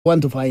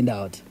Want to find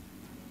out.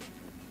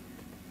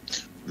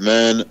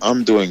 Man,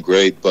 I'm doing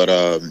great, but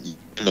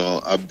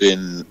I've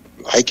been,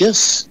 I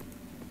guess,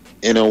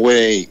 in a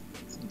way,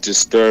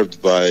 disturbed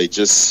by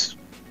just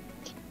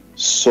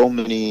so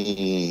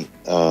many.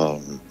 I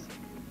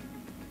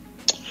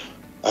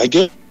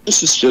guess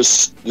it's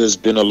just there's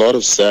been a lot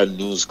of sad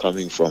news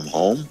coming from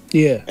home,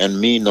 Yeah.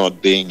 and me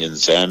not being in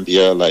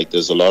Zambia. Like,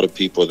 there's a lot of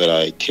people that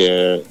I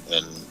care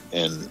and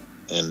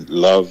and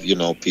love.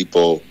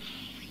 People,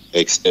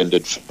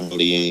 extended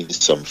family,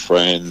 some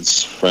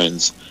friends.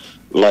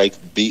 My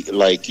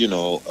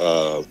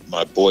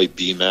boy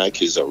B Mac,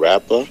 he's a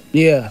rapper.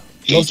 Yeah.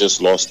 He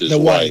just lost his The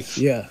wife. wife.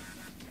 Yeah.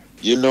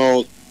 You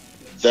know,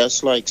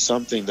 that's like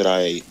something that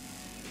I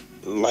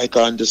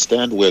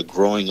understand we're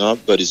growing up,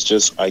 but it's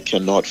just I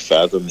cannot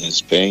fathom his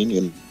pain.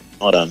 You know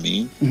what I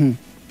mean? Mhm.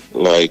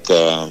 Like,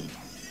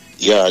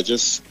 yeah,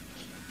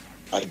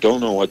 I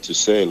don't know what to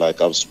say.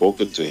 Like, I've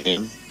spoken to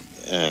him,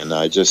 and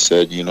I just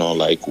said,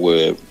 like,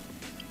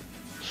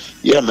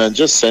 yeah, man,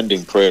 just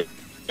sending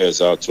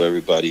prayers out to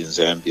everybody in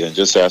Zambia and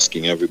just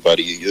asking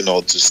everybody,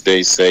 to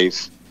stay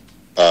safe.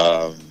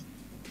 Um,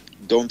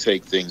 don't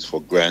take things for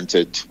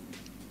granted.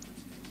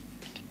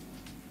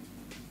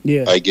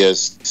 Yeah. I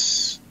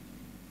guess,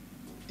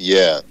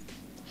 yeah.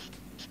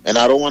 And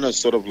I don't want to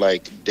sort of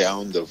like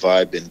down the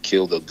vibe and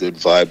kill the good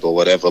vibe or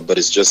whatever, but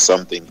it's just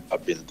something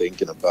I've been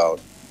thinking about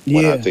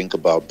when I Yeah. think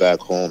about back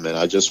home. And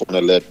I just want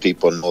to let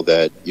people know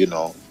that,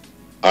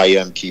 I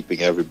am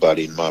keeping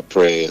everybody in my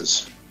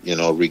prayers.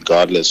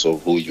 Regardless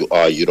of who you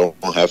are, you don't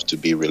have to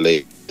be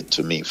related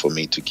to me for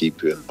me to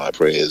keep you in my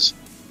prayers.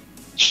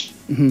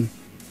 Mhm.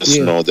 Just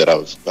Yeah. know that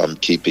I'm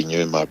keeping you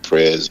in my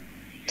prayers.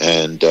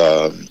 And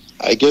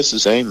I guess the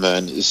same,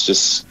 man. It's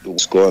just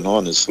what's going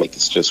on. It's like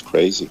it's just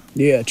crazy.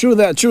 Yeah. True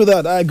that. True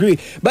that. I agree.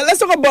 But let's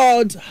talk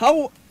about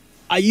how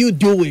are you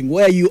doing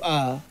where you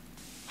are.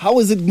 How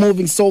is it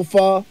moving so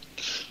far?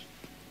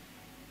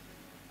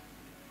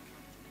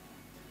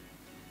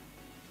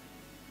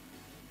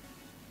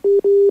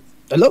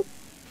 Hello?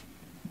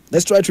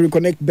 Let's try to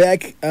reconnect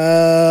back.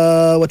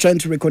 We're trying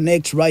to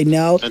reconnect right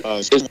now.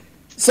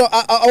 So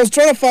I was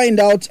trying to find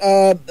out.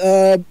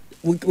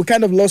 We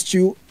kind of lost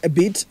you a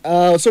bit.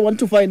 So I want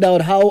to find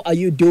out how are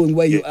you doing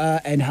where you are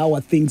and how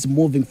are things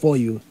moving for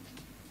you?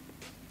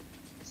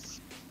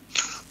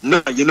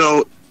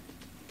 No,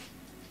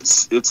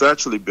 it's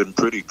actually been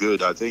pretty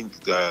good. I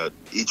think that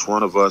each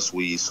one of us,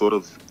 we sort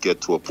of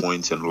get to a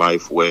point in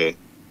life where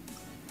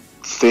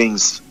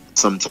things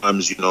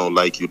sometimes,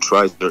 like you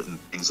try certain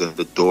things and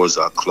the doors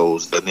are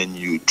closed, and then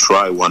you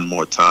try one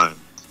more time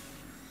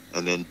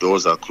and then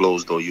doors are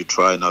closed, or you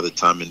try another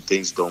time and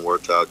things don't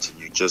work out, and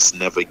you just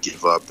never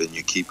give up and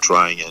you keep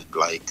trying. And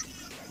like,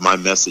 my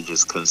message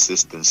is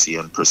consistency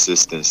and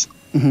persistence.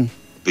 Mm-hmm.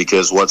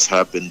 Because what's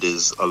happened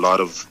is a lot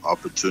of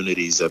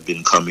opportunities have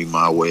been coming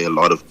my way, a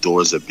lot of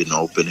doors have been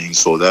opening,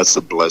 so that's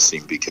a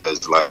blessing,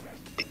 because like,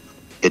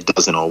 it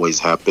doesn't always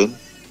happen.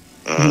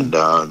 And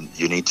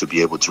you need to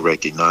be able to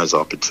recognize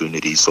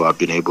opportunities. So I've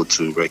been able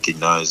to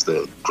recognize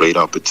the great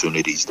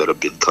opportunities that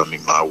have been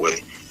coming my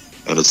way.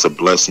 And it's a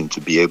blessing to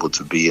be able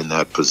to be in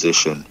that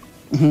position.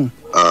 And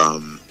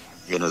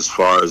as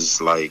far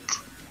as like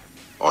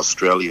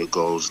Australia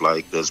goes,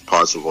 like there's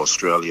parts of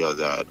Australia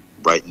that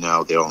right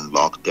now they're on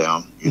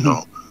lockdown,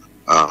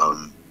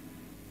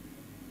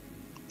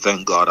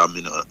 Thank God I'm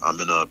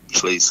in a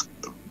place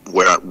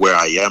where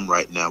I am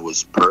right now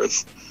is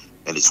Perth,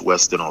 and it's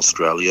Western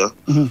Australia.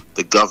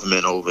 The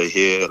government over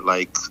here,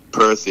 like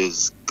Perth,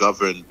 is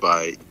governed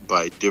by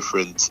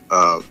different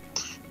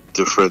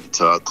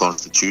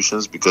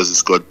constitutions, because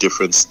it's got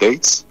different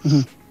states.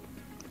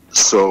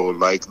 So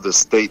like the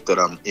state that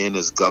I'm in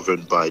is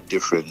governed by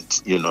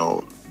different,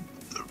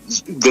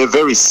 they're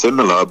very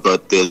similar,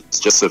 but there's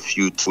just a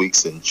few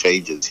tweaks and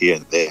changes here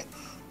and there.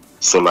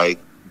 So like,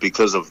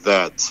 because of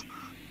that,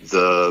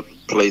 the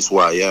place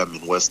where I am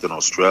in Western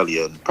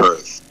Australia, in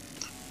Perth,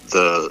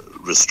 the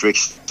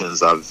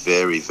restrictions are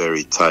very,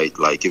 very tight.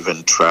 Like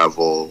even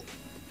travel,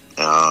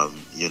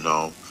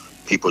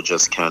 people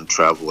just can't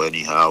travel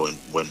anyhow. And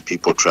when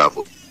people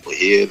travel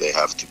here, they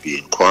have to be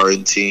in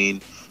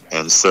quarantine.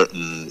 And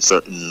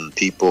certain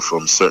people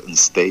from certain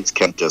states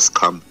can't just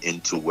come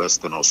into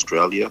Western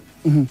Australia,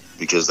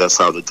 because that's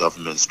how the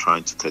government's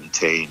trying to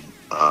contain,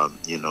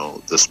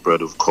 the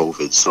spread of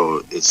COVID.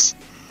 So it's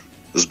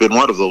been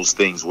one of those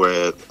things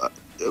where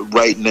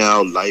right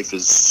now life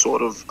is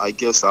sort of, I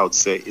guess I would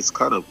say, it's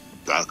kind of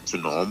back to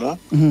normal.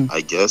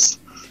 I guess,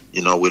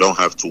 we don't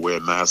have to wear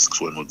masks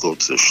when we go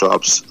to the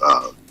shops.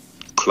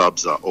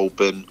 Clubs are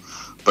open.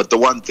 But the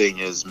one thing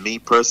is, me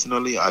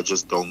personally, I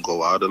just don't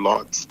go out a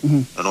lot.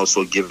 And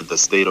also, given the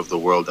state of the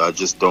world, I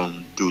just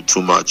don't do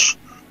too much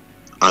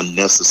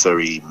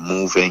unnecessary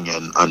moving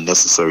and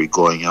unnecessary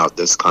going out.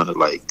 That's kind of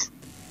like,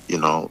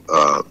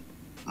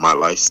 my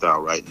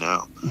lifestyle right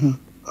now.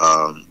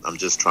 I'm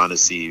just trying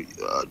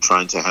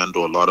to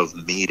handle a lot of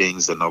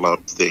meetings and a lot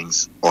of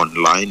things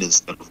online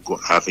instead of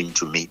having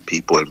to meet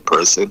people in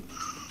person.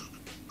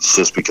 It's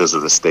just because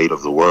of the state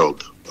of the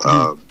world.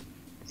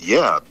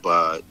 Yeah,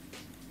 but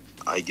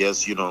I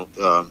guess,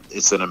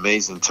 it's an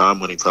amazing time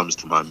when it comes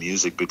to my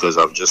music because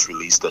I've just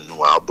released a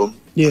new album.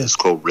 Yeah. It's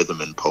called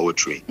Rhythm and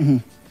Poetry,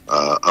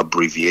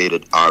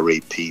 abbreviated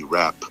RAP,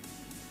 rap.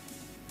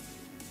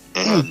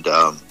 And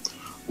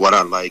what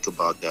I like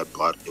about that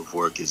body of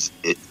work is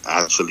it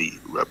actually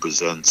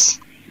represents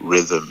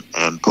rhythm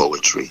and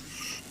poetry.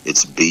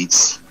 It's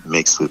beats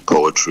mixed with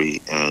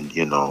poetry and,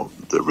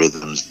 the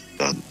rhythms,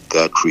 and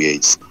that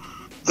creates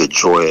the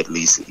joy. At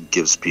least it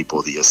gives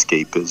people the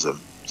escapism.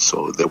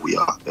 So there we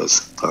are. That's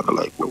kind of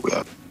like where we're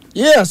at.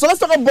 Yeah, so let's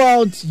talk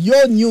about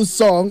your new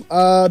song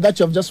that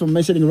you have just been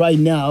mentioning right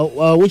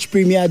now, which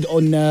premiered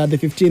on the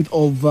 15th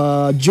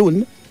of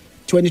June,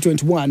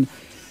 2021.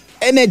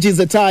 Energy is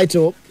the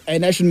title,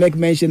 and I should make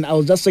mention, I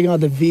was just checking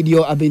out the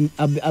video. I've been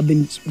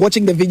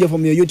watching the video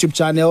from your YouTube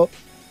channel.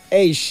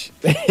 Aish,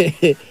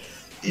 the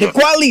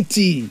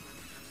quality,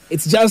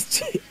 it's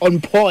just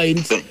on point.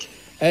 Thank you.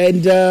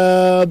 And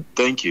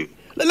thank you.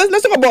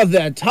 Let's talk about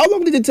that. How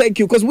long did it take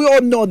you? Because we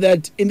all know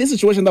that in this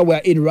situation that we're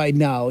in right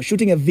now,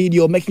 shooting a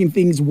video, making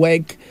things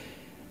work,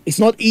 it's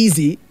not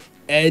easy.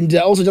 And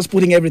also just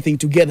putting everything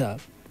together.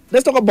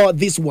 Let's talk about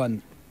this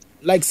one.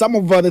 Like some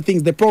of the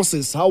things, the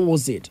process, how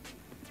was it?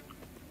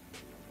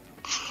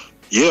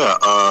 Yeah,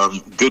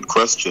 good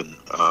question.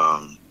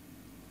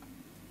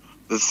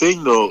 The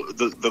thing though,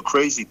 the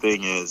crazy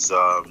thing is,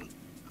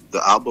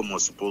 the album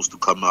was supposed to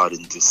come out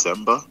in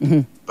December,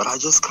 but I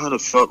just kind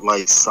of felt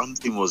like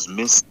something was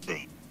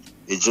missing.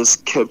 It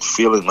just kept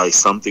feeling like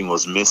something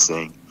was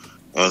missing.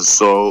 And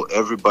so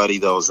everybody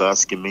that was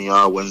asking me,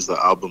 when's the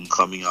album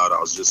coming out? I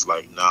was just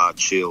like, nah,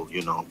 chill,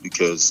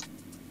 because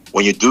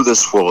when you do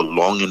this for a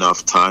long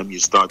enough time, you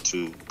start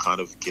to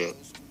kind of get,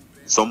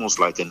 it's almost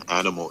like an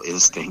animal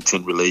instinct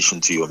in relation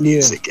to your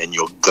music. And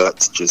your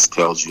gut just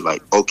tells you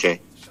like,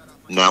 okay,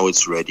 now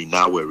it's ready.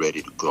 Now we're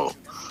ready to go.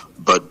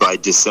 But by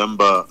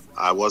December,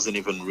 I wasn't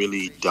even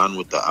really done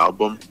with the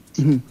album.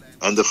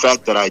 And the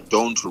fact that I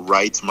don't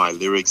write my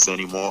lyrics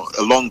anymore,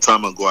 a long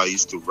time ago I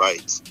used to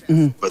write.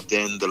 But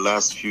then the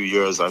last few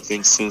years, I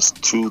think since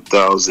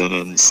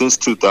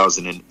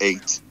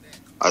 2008,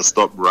 I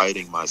stopped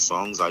writing my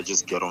songs. I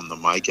just get on the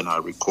mic and I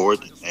record,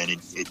 and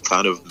it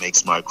kind of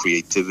makes my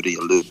creativity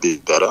a little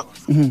bit better.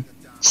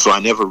 So I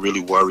never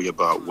really worry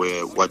about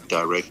what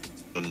direction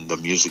the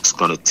music's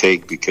going to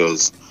take,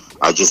 because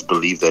I just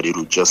believe that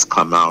it'll just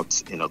come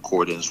out in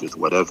accordance with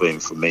whatever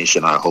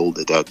information I hold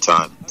at that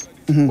time,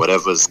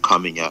 whatever's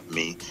coming at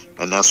me.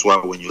 And that's why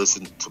when you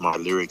listen to my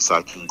lyrics,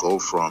 I can go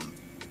from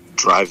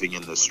driving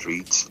in the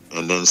streets,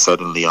 and then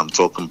suddenly I'm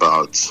talking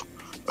about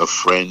a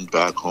friend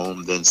back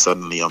home, then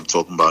suddenly I'm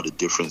talking about a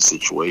different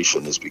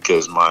situation. It's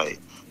because my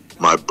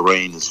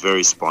brain is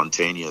very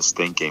spontaneous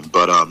thinking.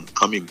 But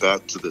coming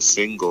back to the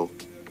single,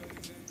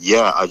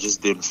 I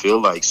just didn't feel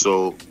like,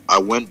 so I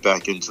went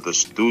back into the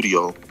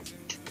studio.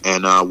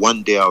 And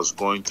one day I was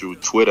going through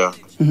Twitter,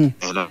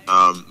 and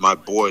my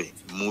boy,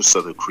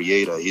 Musa, the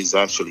creator, he's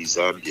actually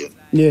Zambian.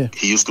 Yeah.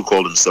 He used to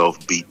call himself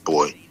Beat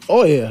Boy.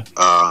 Oh, yeah.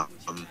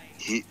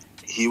 He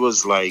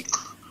was like,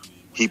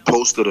 he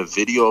posted a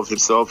video of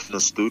himself in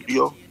the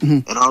studio,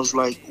 and I was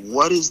like,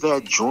 what is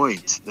that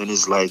joint? And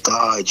he's like,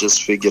 I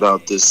just figured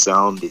out this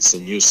sound. It's a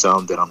new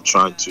sound that I'm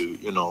trying to,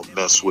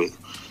 mess with.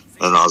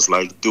 And I was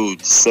like,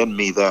 dude, send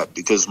me that,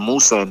 because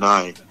Musa and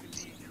I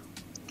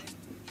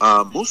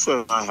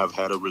have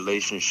had a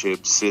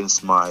relationship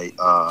since my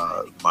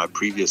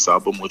previous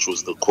album, which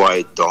was The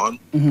Quiet Dawn.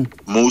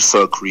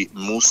 Musa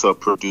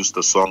produced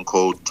a song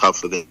called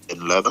Tougher Than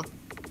Leather.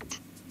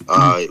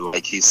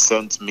 Like, he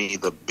sent me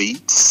the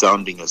beat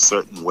sounding a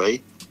certain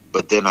way,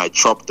 but then I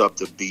chopped up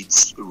the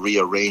beats,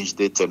 rearranged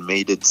it, and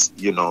made it,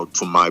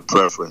 to my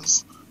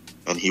preference.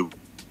 And he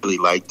really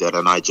liked that.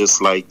 And I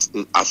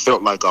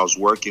felt like I was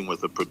working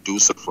with a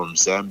producer from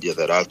Zambia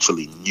that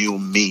actually knew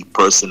me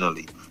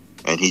personally.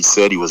 And he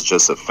said he was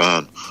just a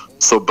fan.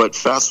 So, but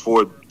fast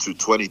forward to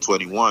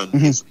 2021,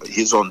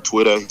 he's on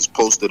Twitter, he's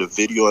posted a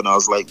video, and I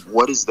was like,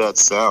 what is that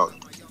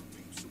sound?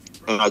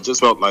 And I just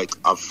felt like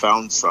I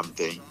found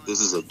something.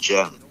 This is a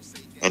gem.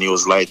 And he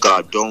was like,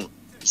 don't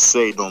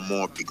say no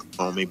more,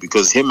 homie,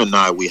 because him and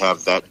I, we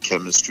have that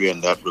chemistry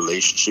and that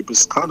relationship.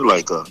 It's kind of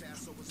like a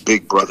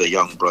big brother,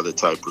 young brother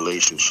type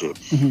relationship.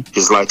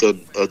 He's like a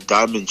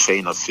diamond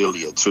chain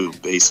affiliate too,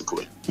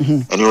 basically.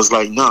 And he was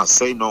like, nah,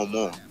 say no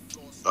more.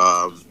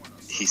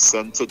 He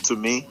sent it to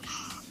me.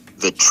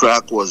 The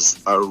track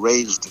was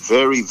arranged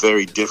very,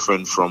 very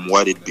different from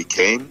what it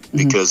became,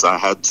 because I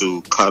had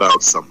to cut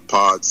out some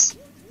parts,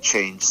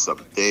 change some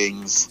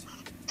things.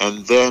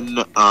 And then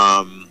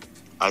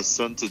I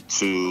sent it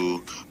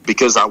to,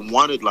 because I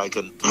wanted like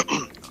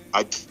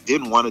I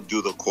didn't want to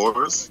do the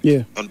chorus.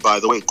 Yeah. And by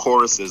the way,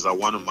 choruses are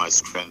one of my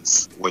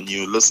strengths. When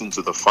you listen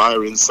to The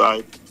Fire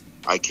Inside,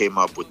 I came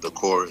up with the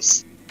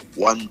chorus.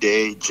 One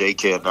Day,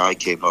 JK and I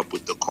came up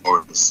with the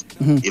chorus.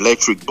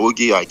 Electric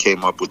Boogie, I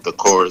came up with the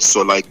chorus.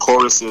 So like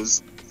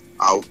choruses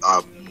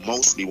are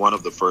mostly one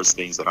of the first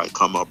things that I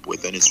come up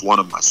with, and it's one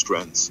of my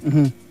strengths.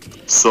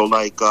 So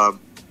like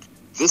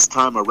this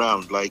time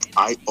around, like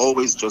I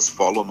always just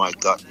follow my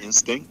gut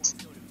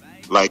instinct.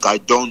 Like I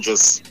don't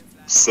just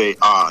say,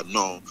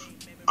 no,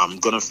 I'm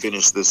gonna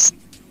finish this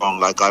song.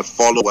 Like, I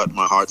follow what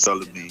my heart's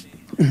telling me.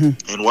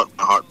 And what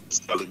my heart is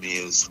telling me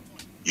is,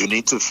 you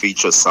need to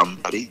feature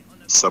somebody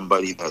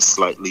that's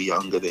slightly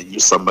younger than you,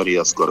 somebody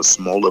that's got a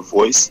smaller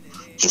voice,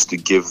 just to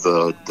give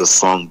the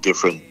song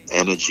different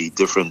energy,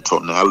 different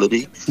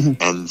tonality.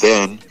 And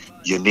then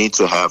you need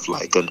to have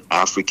like an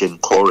African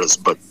chorus,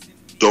 but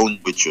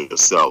don't do it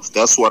yourself.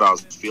 That's what I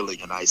was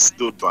feeling, and I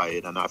stood by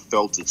it, and I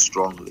felt it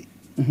strongly.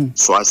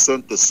 So I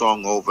sent the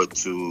song over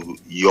to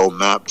Yo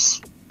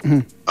Maps.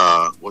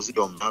 Was it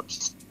Yo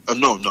Maps?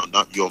 No,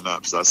 not Yo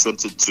Maps. I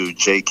sent it to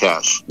J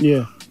Cash.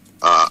 Yeah.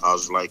 I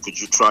was like, could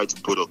you try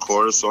to put a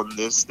chorus on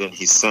this? Then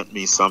he sent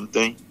me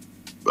something.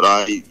 But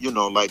I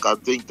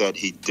think that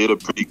he did a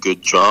pretty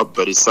good job,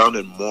 but it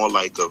sounded more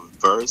like a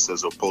verse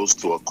as opposed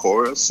to a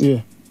chorus.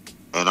 Yeah.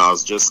 And I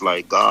was just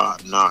like,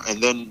 nah.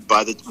 And then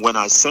when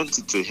I sent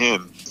it to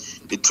him,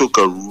 it took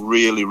a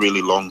really,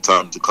 really long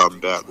time to come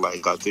back.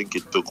 Like, I think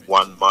it took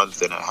 1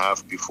 month and a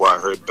half before I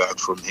heard back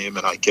from him,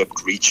 and I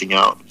kept reaching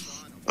out.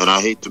 And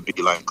I hate to be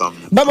like, don't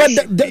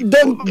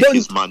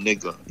he's my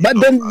nigga. But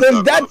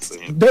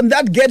don't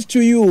that get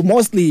to you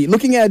mostly?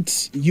 Looking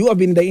at, you have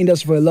been in the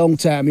industry for a long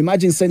time.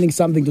 Imagine sending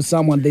something to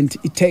someone, then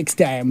it takes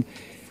time.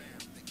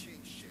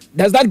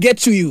 Does that get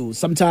to you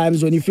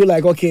sometimes when you feel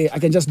like, okay, I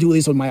can just do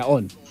this on my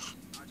own?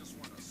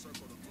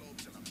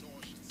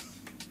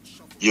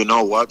 You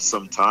know what?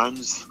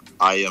 Sometimes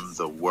I am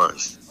the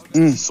worst,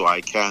 so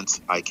I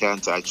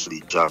can't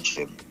actually judge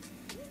him,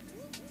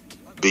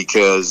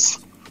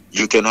 because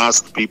you can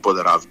ask people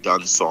that I've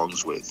done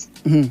songs with.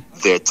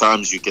 There are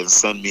times you can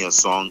send me a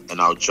song and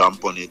I'll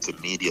jump on it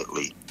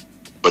immediately,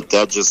 but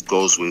that just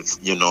goes with,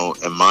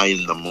 am I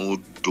in the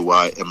mood?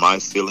 Am I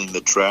feeling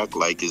the track?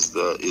 Like, is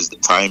the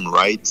time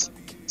right?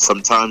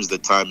 Sometimes the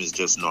time is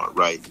just not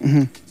right.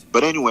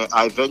 But anyway,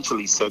 I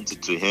eventually sent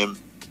it to him.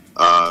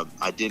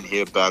 I didn't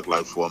hear back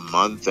like for a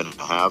month and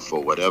a half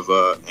or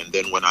whatever, and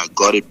then when I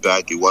got it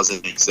back, it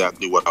wasn't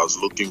exactly what I was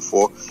looking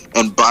for.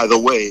 And by the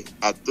way,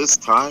 at this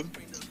time,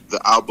 the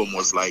album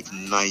was like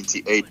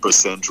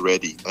 98%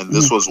 ready, and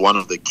this was one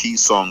of the key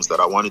songs that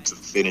I wanted to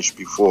finish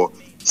before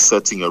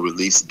setting a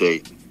release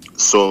date.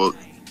 So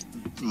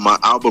my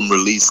album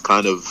release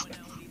kind of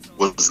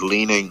was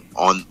leaning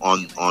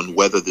on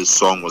whether this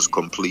song was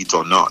complete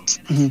or not.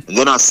 And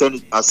then I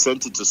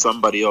sent it to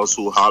somebody else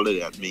who hollered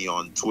at me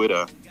on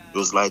Twitter. It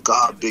was like,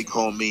 big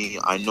homie,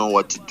 I know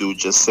what to do,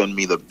 just send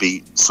me the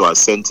beat. So I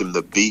sent him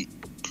the beat.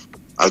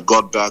 I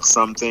got back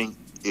something.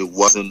 It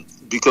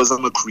wasn't, because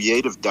I'm a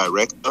creative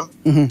director,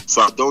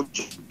 so I don't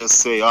just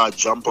say,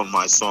 jump on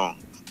my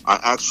song. I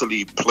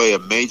actually play a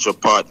major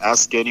part.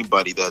 Ask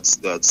anybody that's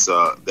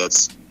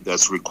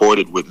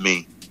recorded with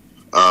me.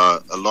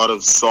 A lot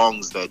of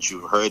songs that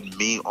you heard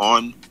me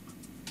on,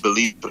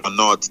 believe it or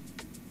not,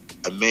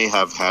 I may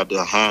have had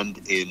a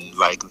hand in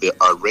like the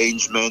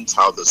arrangement,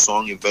 how the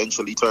song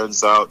eventually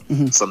turns out,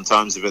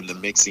 sometimes even the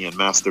mixing and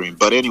mastering.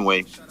 But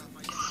anyway,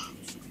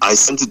 I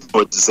sent it to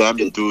a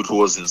Zambian dude who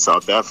was in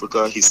South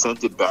Africa. He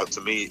sent it back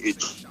to me.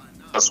 It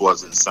just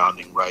wasn't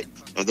sounding right.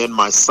 And then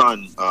my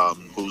son,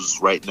 who's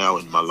right now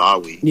in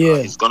Malawi,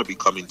 he's going to be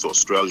coming to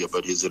Australia,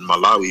 but he's in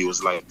Malawi. He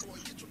was like,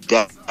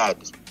 Dad,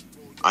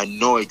 I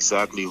know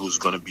exactly who's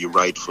going to be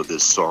right for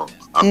this song.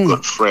 I've got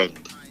a friend,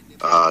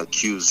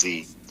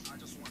 QZ.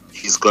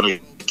 He's going to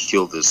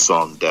kill this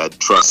song, Dad.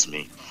 Trust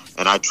me.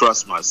 And I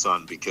trust my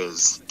son,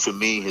 because to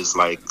me, he's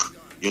like,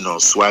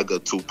 Swagger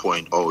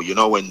 2.0. You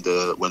know, when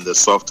the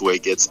software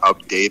gets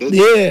updated,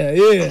 and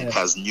it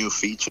has new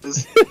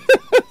features,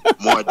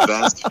 more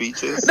advanced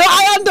features. No,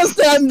 I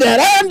understand that.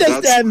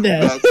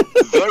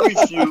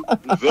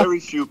 Very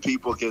few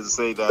people can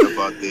say that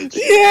about this.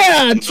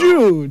 Yeah,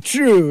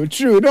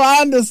 true. No, I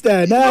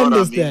understand. I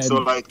understand. I mean? So,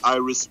 like, I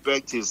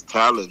respect his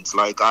talents.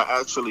 Like, I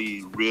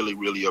actually really,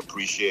 really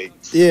appreciate.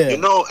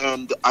 And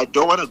I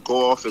don't want to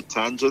go off a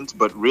tangent,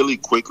 but really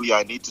quickly,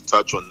 I need to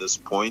touch on this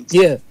point.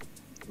 Yeah.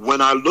 When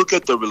I look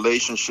at the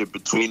relationship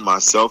between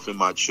myself and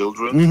my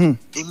children,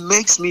 it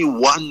makes me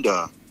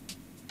wonder,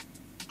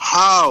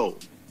 how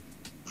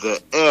the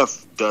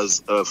F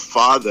does a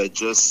father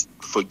just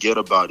forget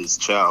about his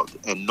child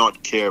and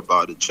not care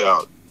about a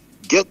child?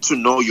 Get to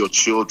know your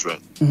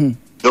children.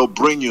 They'll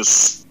bring you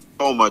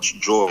so much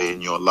joy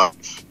in your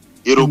life.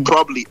 It'll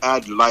probably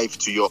add life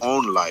to your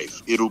own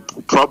life. It'll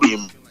probably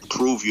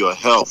improve your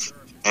health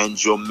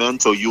and your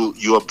mental.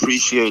 You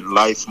appreciate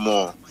life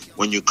more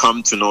when you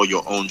come to know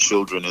your own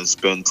children and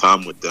spend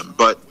time with them.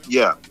 But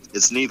yeah,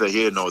 it's neither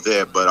here nor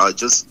there, but I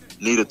just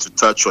needed to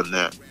touch on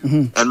that.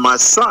 And my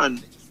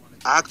son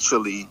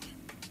actually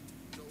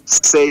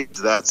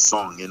saved that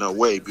song in a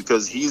way,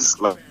 because he's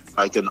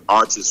like an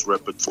artist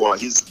repertoire.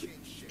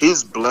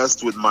 He's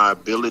blessed with my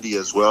ability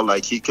as well.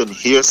 Like, he can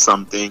hear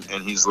something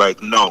and he's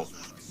like, no,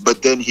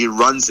 but then he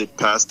runs it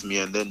past me,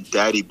 and then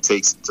Daddy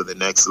takes it to the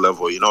next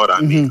level. You know what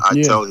I mean?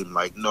 I tell him,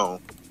 like, no,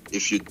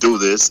 if you do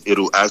this,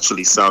 it'll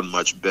actually sound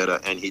much better.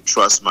 And he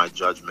trusts my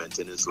judgment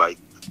and is like,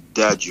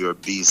 Dad, you're a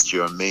beast,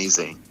 you're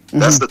amazing.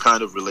 That's the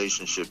kind of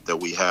relationship that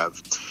we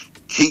have.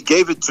 He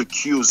gave it to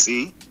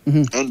QZ,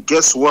 and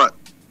guess what?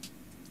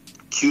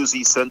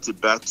 QZ sent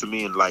it back to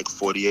me in like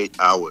 48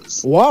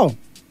 hours. Wow.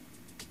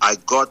 I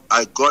got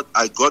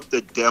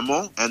the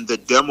demo, and the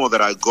demo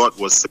that I got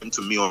was sent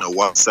to me on a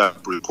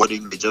WhatsApp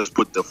recording. They just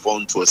put the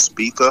phone to a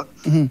speaker,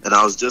 and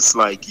I was just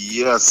like,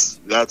 yes,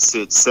 that's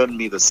it. Send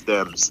me the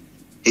stems.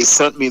 He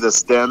sent me the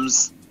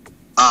stems.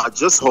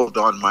 Just hold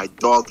on. My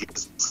dog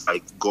is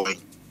like going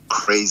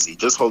crazy.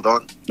 Just hold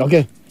on.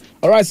 Okay.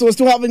 All right, so we're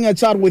still having a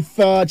chat with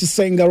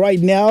Chisenga right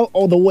now,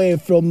 all the way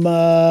from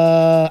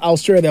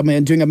Australia,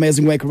 man, doing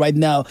amazing work right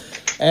now.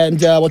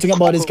 And we're talking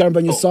about his current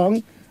brand new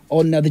song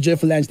on the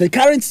Joyful Lounge. The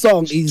current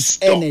song is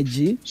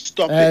Energy.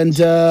 And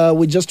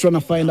we're just trying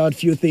to find out a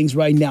few things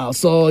right now.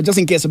 So just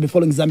in case you've been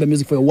following Zambia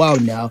music for a while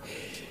now,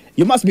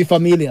 you must be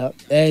familiar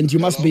and you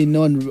must be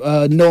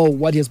know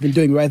what he has been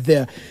doing right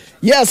there.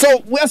 Yeah,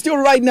 so we are still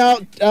right now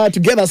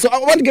together. So I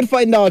want to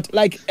find out,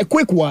 like, a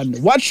quick one.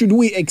 What should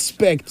we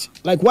expect?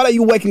 Like, what are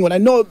you working on? I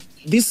know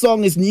this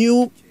song is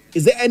new.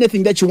 Is there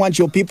anything that you want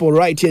your people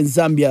right here in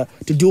Zambia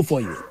to do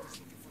for you?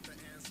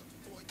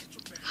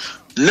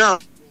 No.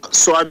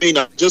 So, I mean,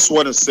 I just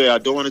want to say I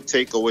don't want to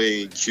take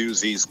away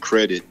QZ's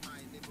credit.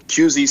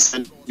 QZ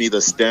sent me the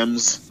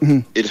stems.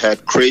 It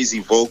had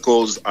crazy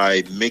vocals.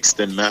 I mixed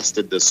and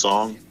mastered the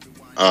song.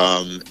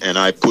 And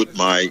I put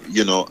my,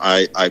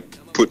 I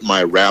put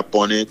my rap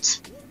on it,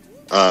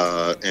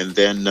 and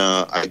then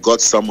I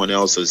got someone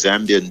else, a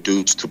Zambian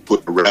dude, to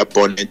put a rap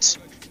on it.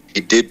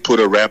 He did put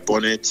a rap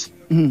on it,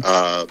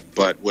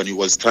 but when it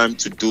was time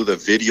to do the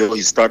video,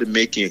 he started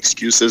making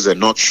excuses and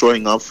not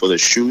showing up for the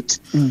shoot.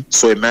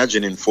 So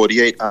imagine, in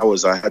 48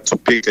 hours, I had to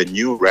pick a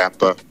new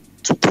rapper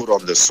to put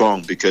on the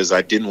song because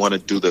I didn't want to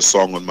do the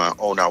song on my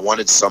own. I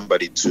wanted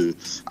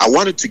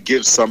to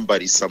give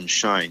somebody some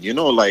shine,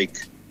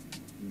 like,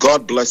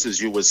 God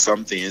blesses you with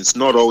something. It's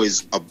not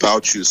always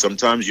about you.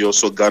 Sometimes you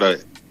also gotta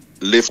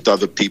lift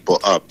other people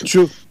up.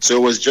 True. So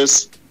it was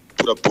just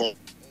put upon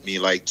me,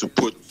 like, to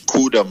put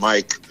Kuda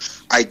Mike.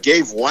 I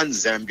gave one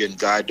Zambian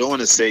guy, I don't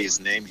want to say his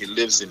name, he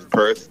lives in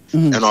Perth,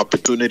 an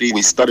opportunity.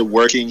 We started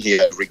working. He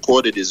had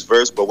recorded his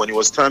verse, but when it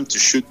was time to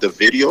shoot the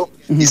video,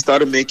 he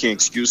started making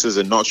excuses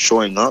and not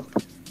showing up.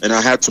 And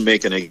I had to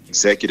make an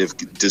executive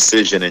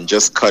decision and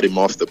just cut him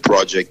off the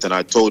project. And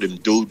I told him,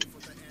 dude,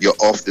 you're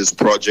off this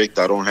project.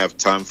 I don't have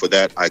time for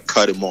that. I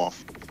cut him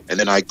off. And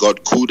then I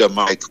got Kuda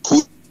Mike.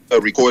 Kuda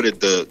recorded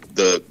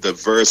the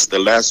verse, the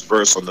last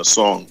verse on the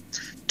song,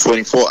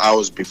 24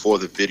 hours before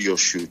the video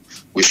shoot.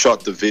 We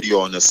shot the video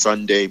on a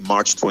Sunday,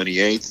 March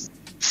 28th,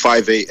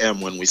 5 a.m.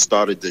 when we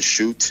started the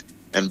shoot.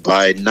 And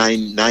by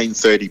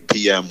 9:30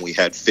 p.m. we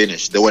had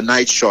finished. There were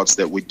night shots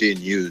that we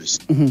didn't use.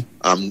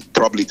 I'm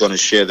probably going to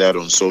share that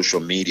on social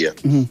media.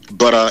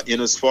 But in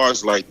as far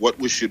as like what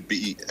we should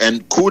be,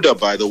 and Kuda,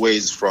 by the way,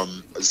 is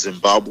from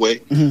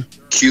Zimbabwe.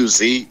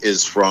 QZ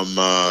is from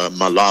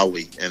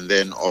Malawi. And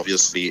then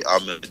obviously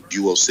I'm a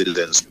dual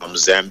citizen. So I'm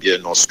Zambian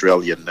and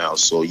Australian now.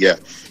 So yeah,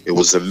 it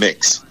was a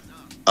mix.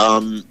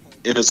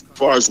 In as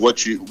far as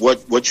what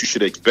you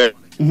should expect,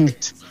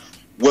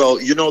 well,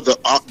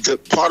 the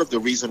part of the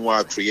reason why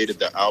I created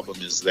the album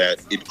is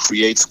that it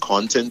creates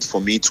content for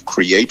me to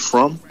create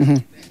from.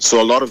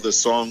 So a lot of the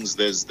songs,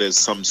 there's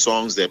some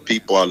songs that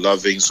people are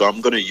loving. So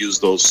I'm going to use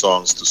those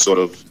songs to sort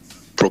of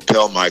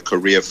propel my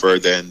career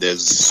further. And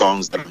there's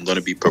songs that I'm going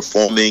to be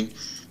performing,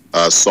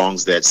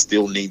 songs that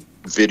still need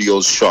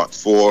videos shot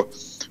for.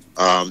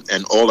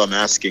 And all I'm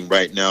asking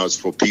right now is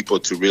for people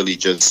to really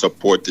just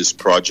support this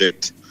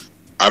project.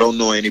 I don't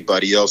know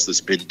anybody else that's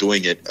been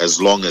doing it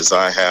as long as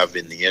I have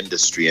in the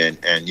industry, and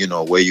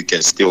where you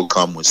can still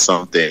come with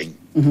something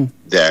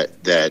that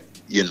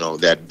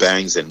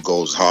bangs and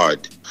goes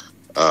hard.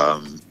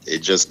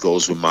 It just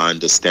goes with my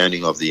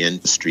understanding of the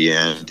industry,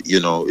 and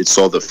it's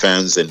all the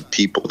fans and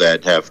people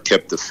that have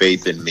kept the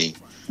faith in me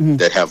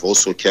that have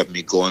also kept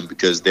me going,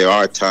 because there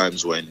are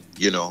times when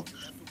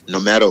no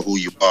matter who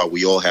you are,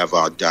 we all have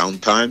our down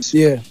times.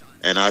 Yeah.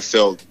 And I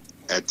felt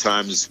at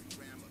times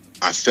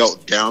I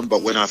felt down,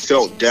 but when I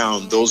felt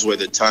down, those were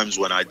the times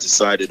when I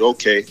decided,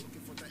 okay,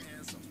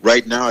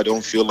 right now I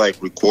don't feel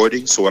like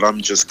recording, so what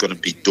I'm just going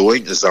to be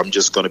doing is I'm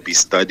just going to be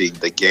studying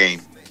the game.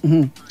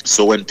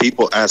 So when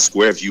people ask,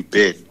 where have you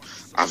been?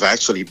 I've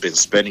actually been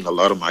spending a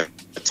lot of my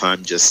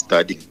time just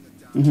studying,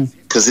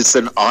 because it's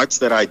an art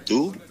that I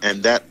do,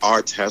 and that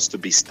art has to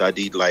be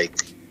studied.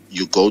 Like,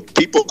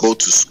 people go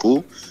to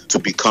school to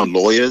become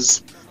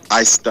lawyers.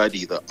 I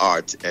study the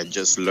art and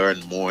just learn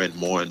more and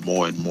more and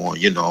more and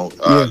more,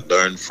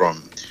 learn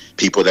from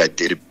people that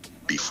did it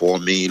before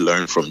me,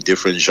 learn from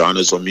different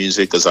genres of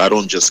music, because I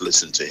don't just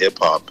listen to hip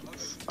hop.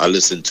 I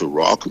listen to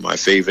rock.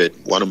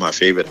 One of my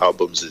favorite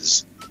albums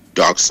is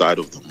Dark Side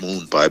of the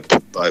Moon by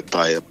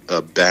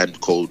a band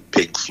called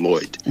Pink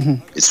Floyd.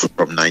 It's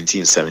from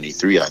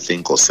 1973, I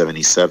think, or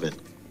 77.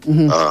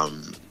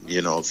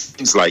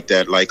 Things like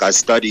that. Like, I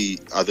study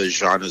other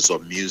genres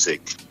of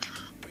music.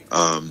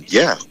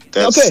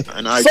 That's okay.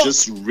 And I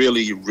just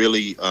really,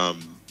 really,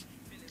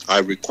 I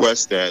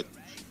request that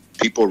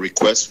people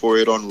request for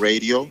it on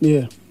radio.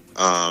 Yeah.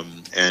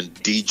 And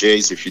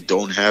DJs, if you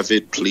don't have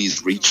it,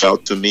 please reach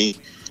out to me.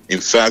 In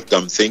fact,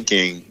 I'm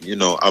thinking,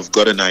 I've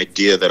got an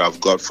idea that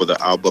I've got for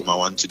the album. I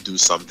want to do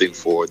something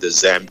for the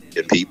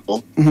Zambian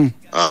people.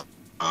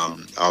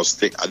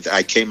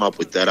 I came up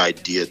with that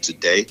idea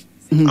today.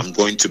 I'm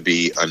going to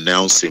be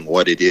announcing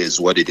what it is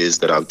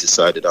that I've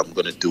decided I'm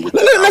going to do with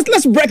it.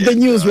 Let's break the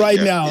news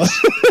right now.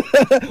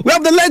 We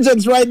have the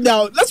legends right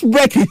now. Let's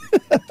break it.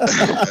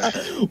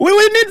 we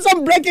need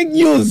some breaking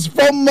news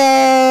from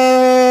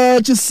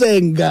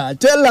Chisenga.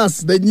 Tell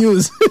us the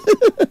news.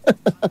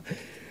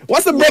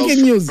 What's the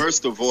breaking news?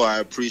 First of all, I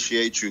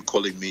appreciate you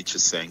calling me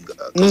Chisenga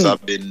because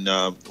I've been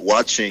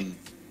watching,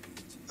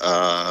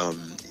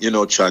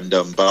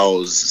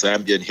 Chandambao's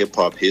Zambian hip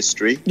hop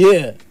history.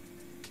 Yeah.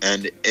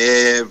 And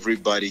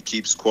everybody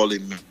keeps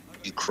calling me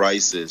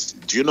Crisis.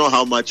 Do you know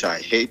how much I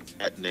hate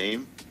that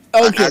name?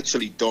 Okay. I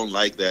actually don't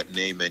like that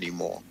name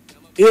anymore.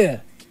 Yeah.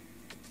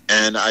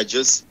 And I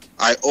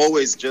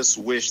always just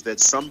wish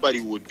that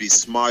somebody would be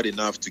smart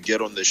enough to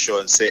get on the show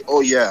and say, oh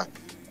yeah,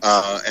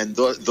 and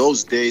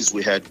those days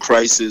we had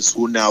Crisis,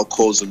 who now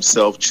calls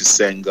himself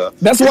Chisenga.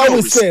 That's what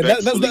we say.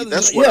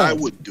 That's what I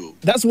would do.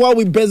 That's what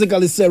we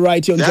basically say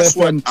right here on JoyFm. That's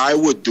what I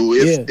would do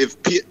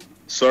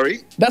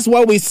Sorry? That's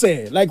what we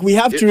say. Like, we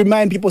have to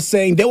remind people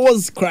saying there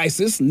was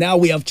Crisis, now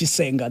we have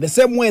Chisenga. The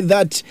same way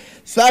that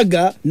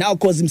Saga now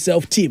calls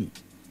himself Tim.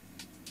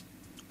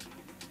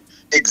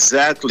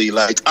 Exactly.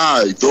 Like,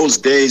 those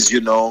days,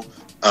 when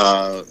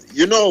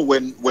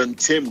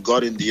Tim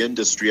got in the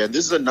industry, and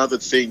this is another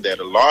thing that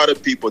a lot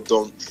of people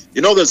don't,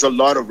 there's a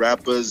lot of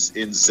rappers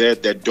in Z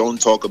that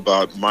don't talk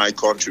about my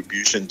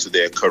contribution to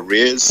their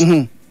careers.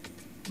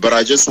 But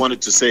I just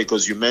wanted to say,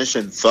 because you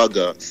mentioned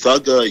Thugger.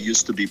 Thugger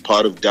used to be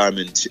part of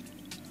Diamond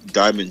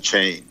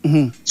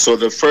Chain. So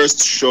the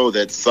first show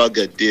that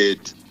Thugger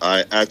did,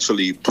 I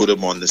actually put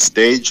him on the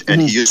stage,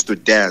 and he used to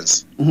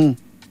dance.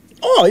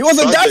 Oh, he was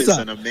a dancer. Thugger is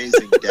an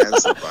amazing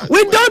dancer, by the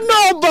We way. don't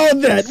know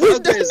about that.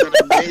 Thugger is an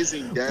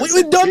amazing dancer.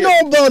 We don't know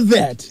about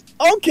that.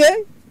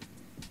 Okay.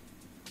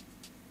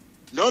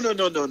 No.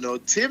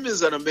 Tim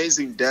is an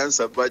amazing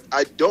dancer, but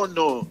I don't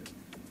know.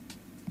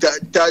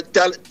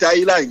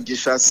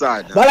 Tailangisha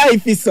sana.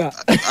 Balaifisa.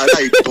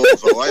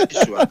 Alaibova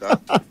waishwaka.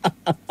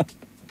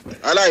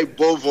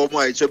 Alaibova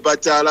mwache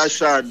but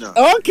alashana.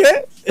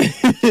 Okay.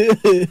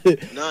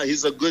 No,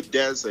 he's a good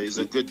dancer.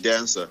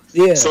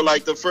 Yeah. So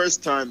like the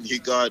first time he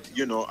got,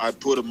 I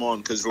put him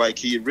on because like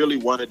he really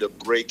wanted a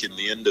break in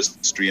the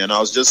industry, and I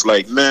was just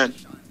like, man,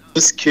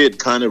 this kid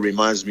kind of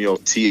reminds me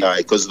of T.I.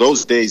 because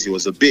those days he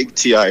was a big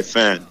T.I.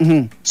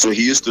 fan. So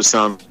he used to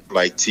sound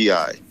like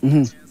T.I.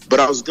 But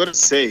I was gonna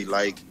say,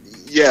 like,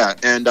 yeah,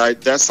 and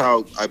that's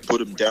how I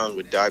put him down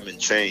with Diamond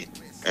Chain,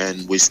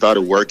 and we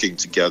started working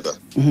together.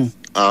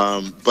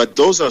 But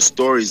those are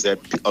stories that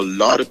a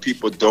lot of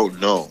people don't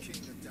know.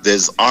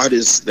 There's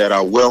artists that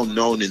are well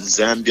known in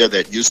Zambia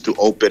that used to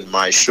open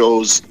my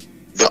shows.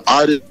 The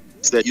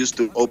artists that used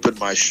to open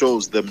my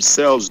shows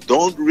themselves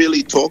don't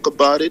really talk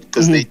about it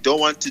because they don't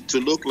want it to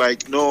look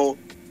like, no,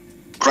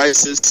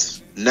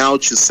 Crisis, now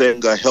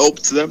Chisenga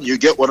helped them. You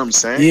get what I'm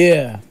saying?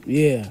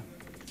 Yeah.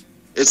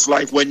 It's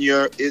like when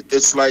you're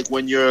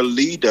a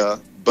leader,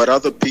 but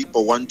other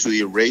people want to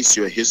erase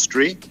your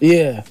history.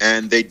 Yeah.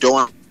 And they don't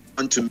want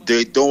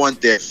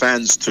their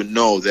fans to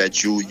know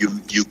that you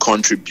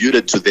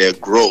contributed to their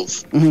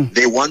growth.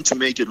 They want to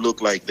make it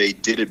look like they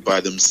did it by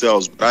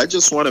themselves. But I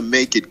just want to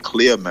make it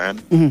clear, man.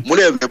 You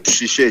get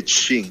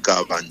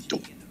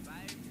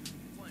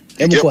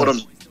what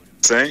I'm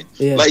saying?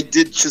 Yeah. Like,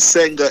 did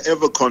Chisenga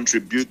ever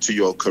contribute to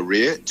your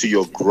career, to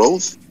your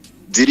growth?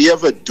 Did he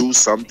ever do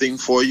something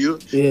for you?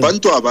 Yeah.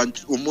 Like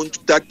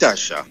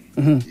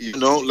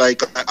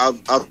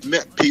I've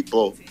met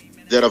people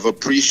that have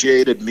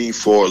appreciated me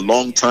for a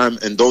long time,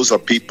 and those are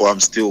people I'm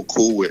still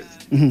cool with.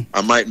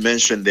 I might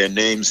mention their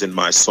names in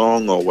my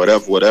song or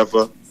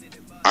whatever.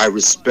 I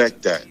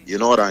respect that. You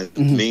know what I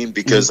mean?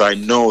 Because I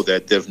know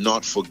that they've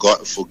not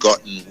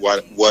forgotten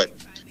what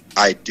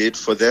I did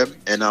for them,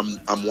 and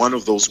I'm one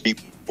of those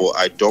people.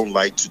 I don't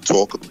like to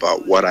talk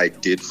about what I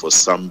did for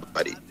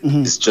somebody.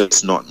 It's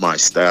just not my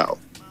style.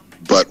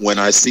 But when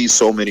I see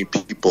so many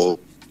people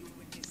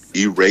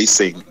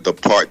erasing the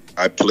part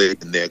I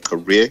played in their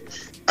career,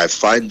 I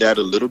find that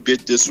a little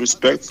bit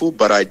disrespectful,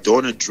 but I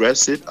don't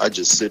address it. I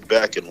just sit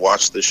back and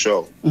watch the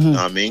show. You know what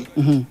I mean?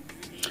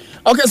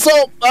 Okay, so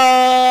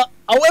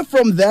away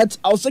from that,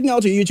 I was checking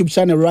out your YouTube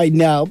channel right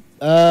now.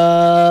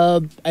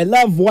 I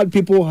love what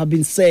people have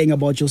been saying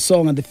about your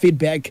song and the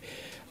feedback.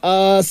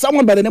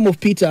 Someone by the name of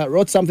Peter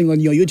wrote something on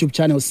your YouTube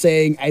channel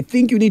saying, I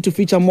think you need to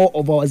feature more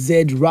of our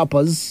Z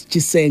rappers,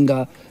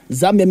 Chisenga.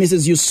 Zambia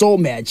misses you so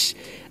much.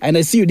 And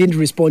I see you didn't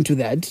respond to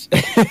that.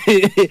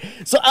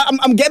 So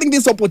I'm getting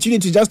this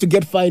opportunity just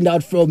to find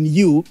out from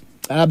you,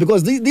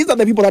 because these are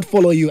the people that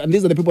follow you, and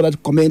these are the people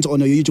that comment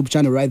on your YouTube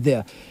channel right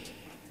there.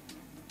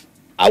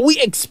 Are we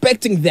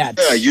expecting that?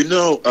 Yeah,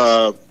 no.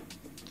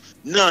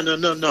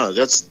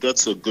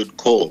 That's a good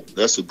call.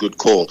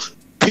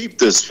 Peep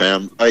this,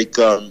 fam. Like,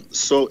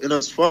 so in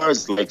as far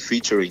as like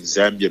featuring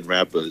Zambian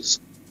rappers,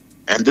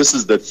 and this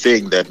is the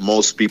thing that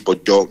most people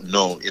don't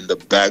know in the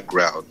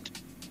background,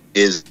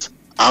 is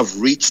I've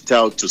reached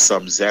out to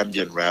some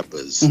Zambian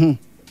rappers.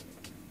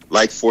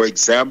 Like, for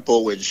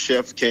example, when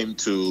Chef came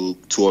to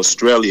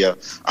Australia,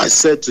 I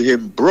said to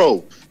him,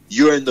 bro,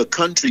 you're in the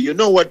country. You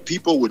know what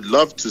people would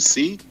love to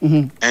see?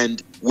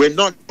 And we're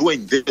not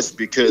doing this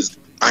because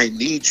I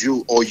need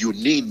you or you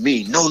need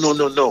me.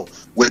 No.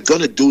 We're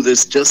going to do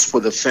this just for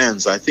the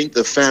fans. I think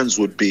the fans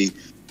would be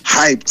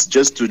hyped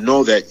just to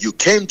know that you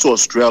came to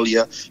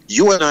Australia,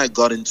 you and I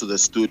got into the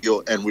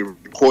studio and we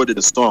recorded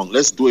a song.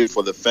 Let's do it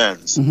for the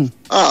fans. You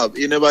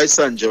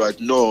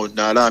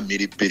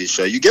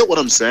get what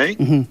I'm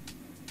saying?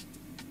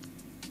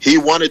 He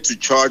wanted to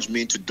charge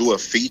me to do a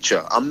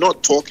feature. I'm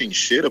not talking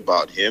shit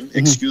about him.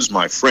 Excuse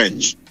my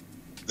French.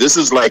 This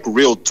is like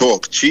real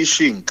talk.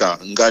 Chishinka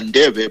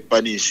ngandeve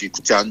panishi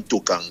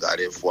kutantuka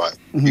ngarefwa.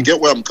 You get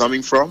where I'm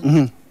coming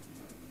from?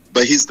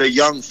 But he's the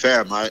young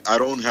fam. I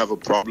don't have a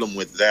problem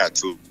with that.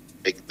 So,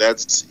 like,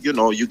 that's,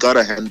 you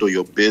gotta handle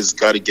your biz,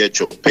 gotta get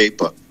your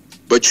paper.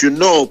 But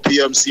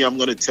PMC, I'm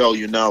gonna tell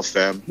you now,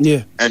 fam.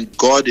 Yeah. And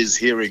God is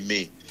hearing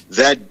me.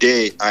 That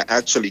day, I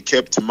actually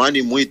kept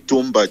money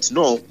mwitum, but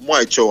no,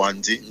 mwacho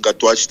andi,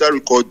 ngatuashita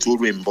record to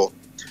Rimbo.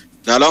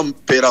 Nalam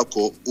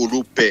perako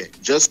ulupe,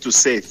 just to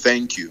say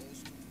thank you.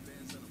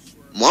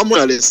 Mwamu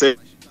alese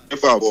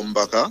efa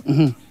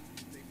bombaka.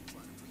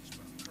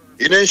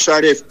 Inen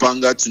Sharif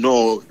Pangat,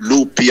 no,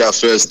 Lupia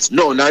first.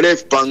 No,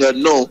 Naref Pangat,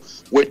 no.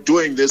 We're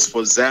doing this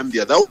for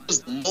Zambia. That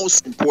was the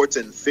most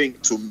important thing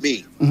to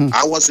me.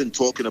 I wasn't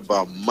talking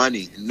about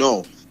money.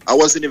 No, I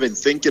wasn't even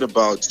thinking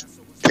about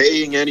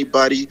paying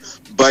anybody.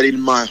 But in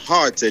my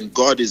heart, and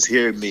God is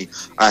hearing me,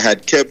 I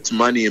had kept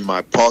money in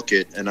my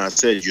pocket. And I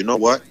said, you know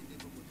what?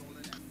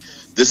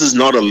 This is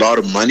not a lot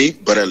of money,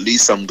 but at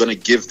least I'm going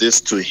to give this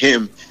to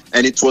him.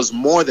 And it was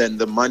more than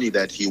the money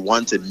that he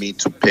wanted me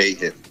to pay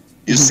him.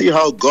 You see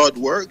how God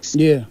works?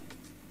 Yeah.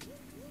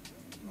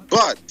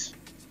 But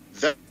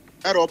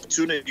that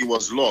opportunity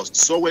was lost.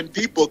 So when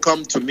people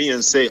come to me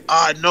and say,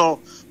 no,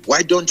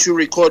 why don't you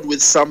record with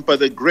Sampa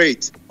The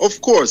Great?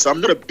 Of course, I'm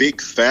not a big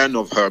fan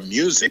of her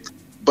music,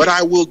 but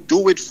I will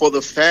do it for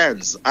the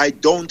fans. I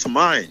don't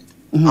mind.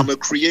 I'm a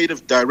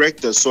creative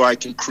director, so I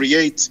can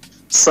create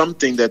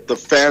something that the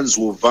fans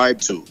will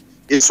vibe to.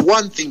 It's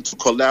one thing to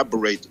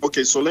collaborate.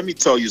 Okay, so let me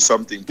tell you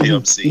something,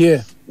 PMC.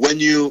 Yeah. When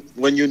you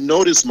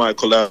notice my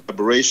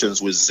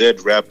collaborations with Z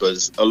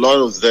rappers, a lot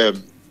of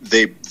them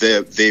they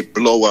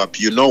blow up.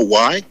 You know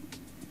why?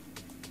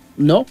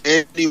 No.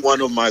 Any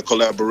one of my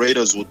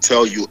collaborators will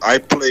tell you I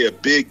play a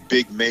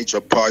big major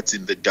part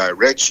in the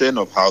direction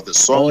of how the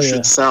song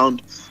should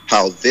sound,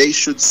 how they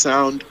should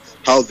sound,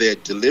 how their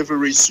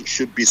deliveries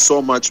should be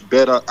so much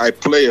better. I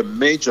play a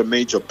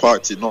major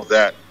part in all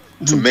that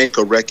to make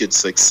a record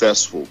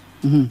successful.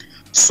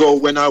 So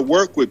when I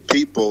work with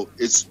people,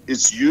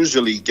 it's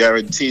usually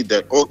guaranteed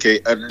that, okay,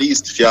 at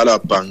least Fiala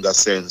Banga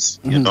sense,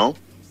 you know?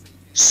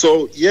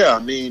 So, yeah, I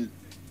mean,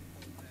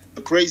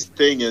 the crazy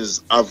thing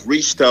is I've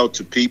reached out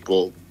to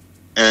people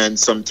and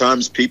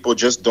sometimes people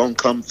just don't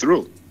come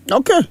through.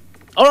 Okay.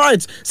 All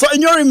right. So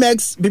in your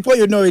remix, before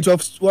you know it,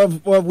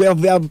 we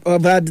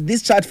have had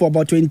this chat for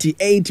about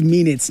 28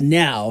 minutes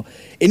now.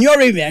 In your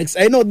remix,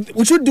 I know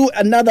we should do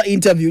another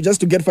interview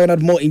just to find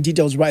out more in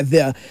details right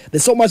there.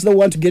 There's so much that we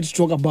want to get to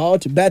talk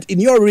about. But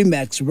in your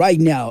remix right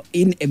now,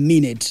 in a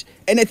minute,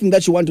 anything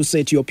that you want to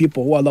say to your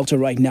people who are locked in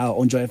right now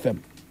on JoyFM?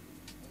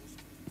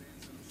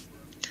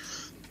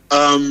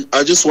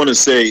 I just want to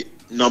say,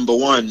 number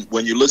one,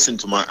 when you listen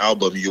to my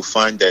album, you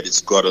find that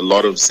it's got a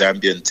lot of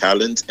Zambian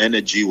talent.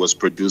 Energy was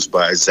produced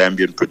by a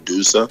Zambian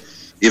producer,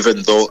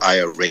 even though I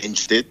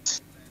arranged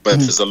it. But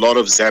there's a lot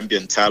of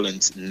Zambian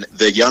talent.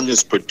 The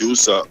youngest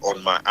producer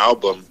on my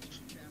album,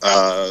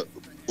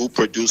 who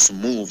produced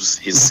Moves,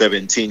 he's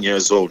 17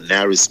 years old,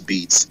 Naris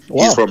Beats.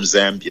 Wow. He's from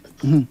Zambia.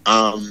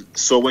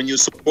 So when you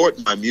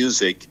support my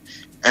music,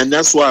 and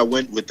that's why I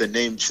went with the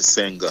name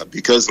Chisenga,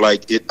 because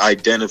like it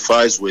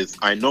identifies with,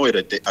 I know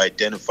it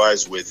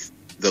identifies with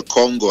the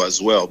Congo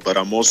as well, but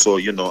I'm also,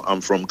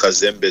 I'm from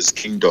Kazembe's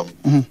kingdom.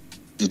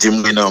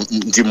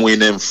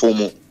 Ndimwine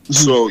Mfumu.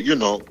 So,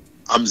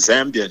 I'm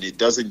Zambian. It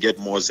doesn't get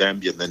more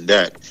Zambian than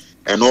that.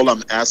 And all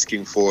I'm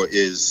asking for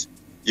is,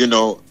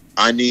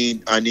 I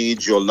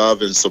need your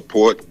love and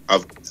support.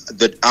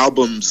 The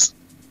album's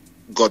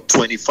got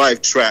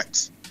 25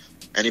 tracks.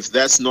 And if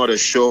that's not a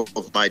show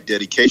of my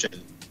dedication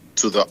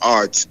to the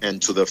art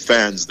and to the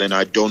fans, then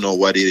I don't know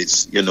what it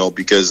is,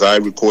 because I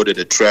recorded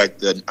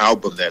an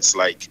album that's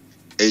like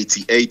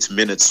 88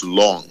 minutes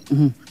long.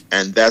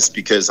 And that's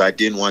because I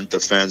didn't want the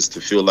fans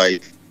to feel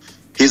like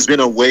he's been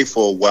away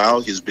for a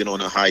while, he's been on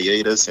a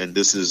hiatus, and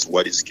this is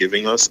what he's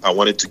giving us. I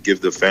wanted to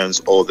give the fans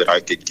all that I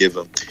could give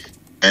them.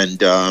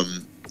 And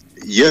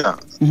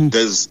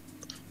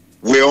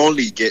we're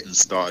only getting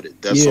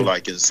started. That's all I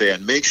can say.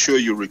 And make sure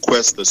you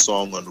request the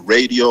song on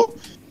radio.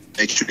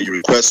 Make sure you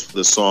request for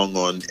the song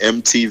on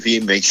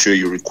MTV. Make sure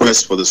you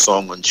request for the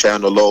song on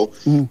Channel O.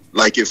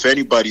 Like, if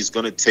anybody's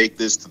going to take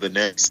this to the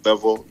next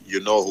level,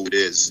 you know who it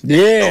is. Yeah.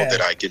 You know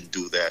that I can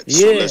do that.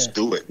 So let's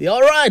do it. All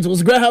right. It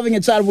was great having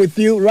a chat with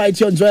you right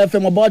here on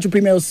JoyFM about your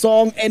premiere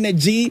song,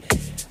 Energy.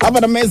 Have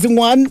an amazing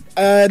one,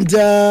 and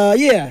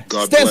yeah,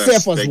 God stay bless.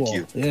 safe as Thank well.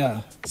 you.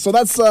 Yeah. So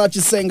that's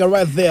Chisenga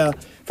right there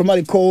from what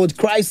he called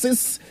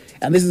Crisis,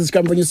 and this is a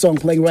brand new song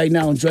playing right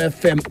now on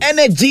JoyFM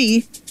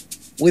Energy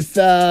with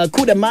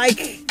Kuda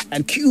Mike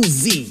and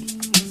QZ.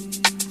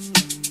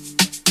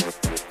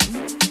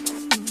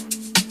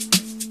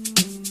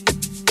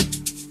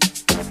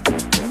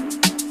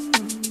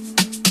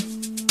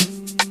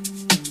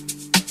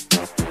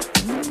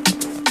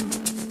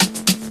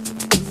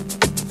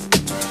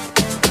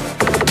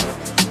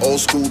 Old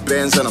school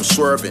bands and I'm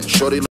swerving. Shorty